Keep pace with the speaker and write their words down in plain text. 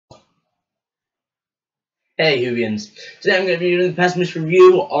Hey Whovians, today I'm going to be doing the Pessimist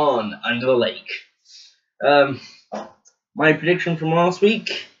review on Under the Lake. My prediction from last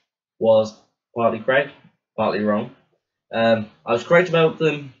week was partly correct, partly wrong. I was correct about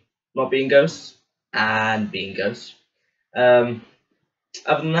them not being ghosts and being ghosts. Other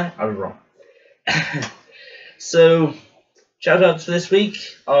than that, I was wrong. So, shout outs for this week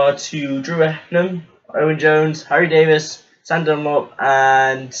are to Drew Efnam, Owen Jones, Harry Davis, Sam Dunlop,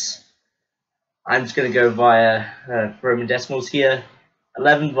 and I'm just going to go via Roman decimals here.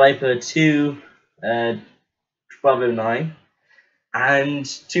 11 Viper 2 1209 and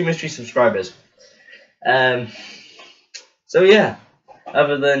 2 mystery subscribers. So yeah,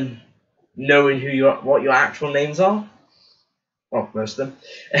 other than knowing what your actual names are, well, most of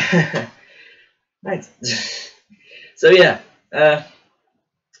them. Right. So yeah,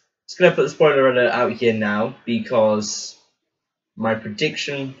 just gonna put the spoiler alert out here now because my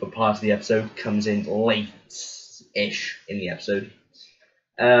prediction for part of the episode comes in late-ish in the episode.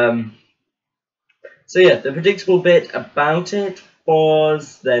 So yeah, the predictable bit about it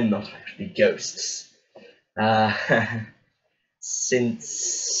was they're not actually ghosts.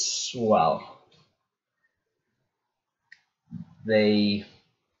 Since, well, they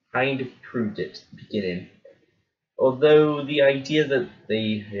kind of proved it at the beginning. Although the idea that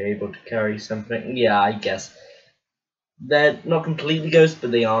they are able to carry something, yeah, I guess. They're not completely ghosts,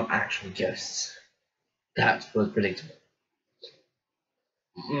 but they aren't actually ghosts. That was predictable.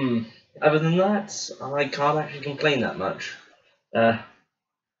 Other than that, I can't actually complain that much. I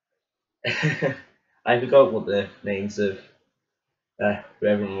forgot what the names of who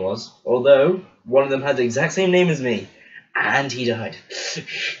everyone was. Although one of them had the exact same name as me, and he died.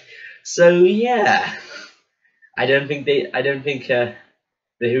 So yeah, I don't think the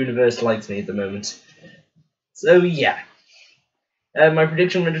universe likes me at the moment. So yeah, my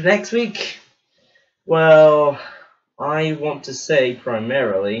prediction for next week. Well, I want to say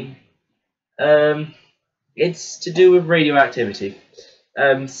primarily, it's to do with radioactivity.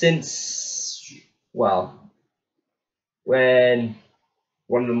 Since, well, when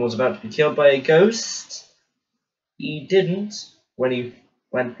one of them was about to be killed by a ghost, he didn't. When he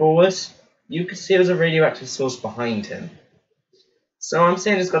went forward, you could see there was a radioactive source behind him. So I'm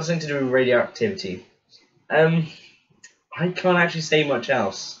saying it's got something to do with radioactivity. I can't actually say much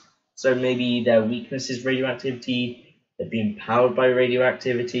else. So maybe their weakness is radioactivity, they're being powered by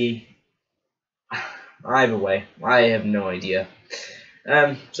radioactivity. Either way, I have no idea.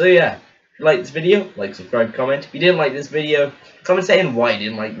 So yeah, if you like this video, like, subscribe, comment. If you didn't like this video, comment saying why you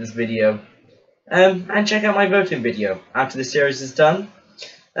didn't like this video. And check out my voting video after the series is done.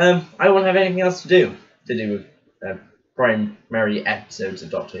 I won't have anything else to do with primary episodes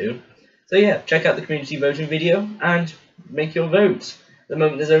of Doctor Who. So yeah, check out the community voting video and make your vote. At the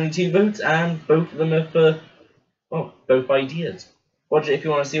moment there's only 2 votes and both of them are for, well, both ideas. Watch it if you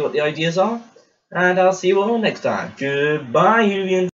want to see what the ideas are, and I'll see you all next time. Goodbye, Whovians!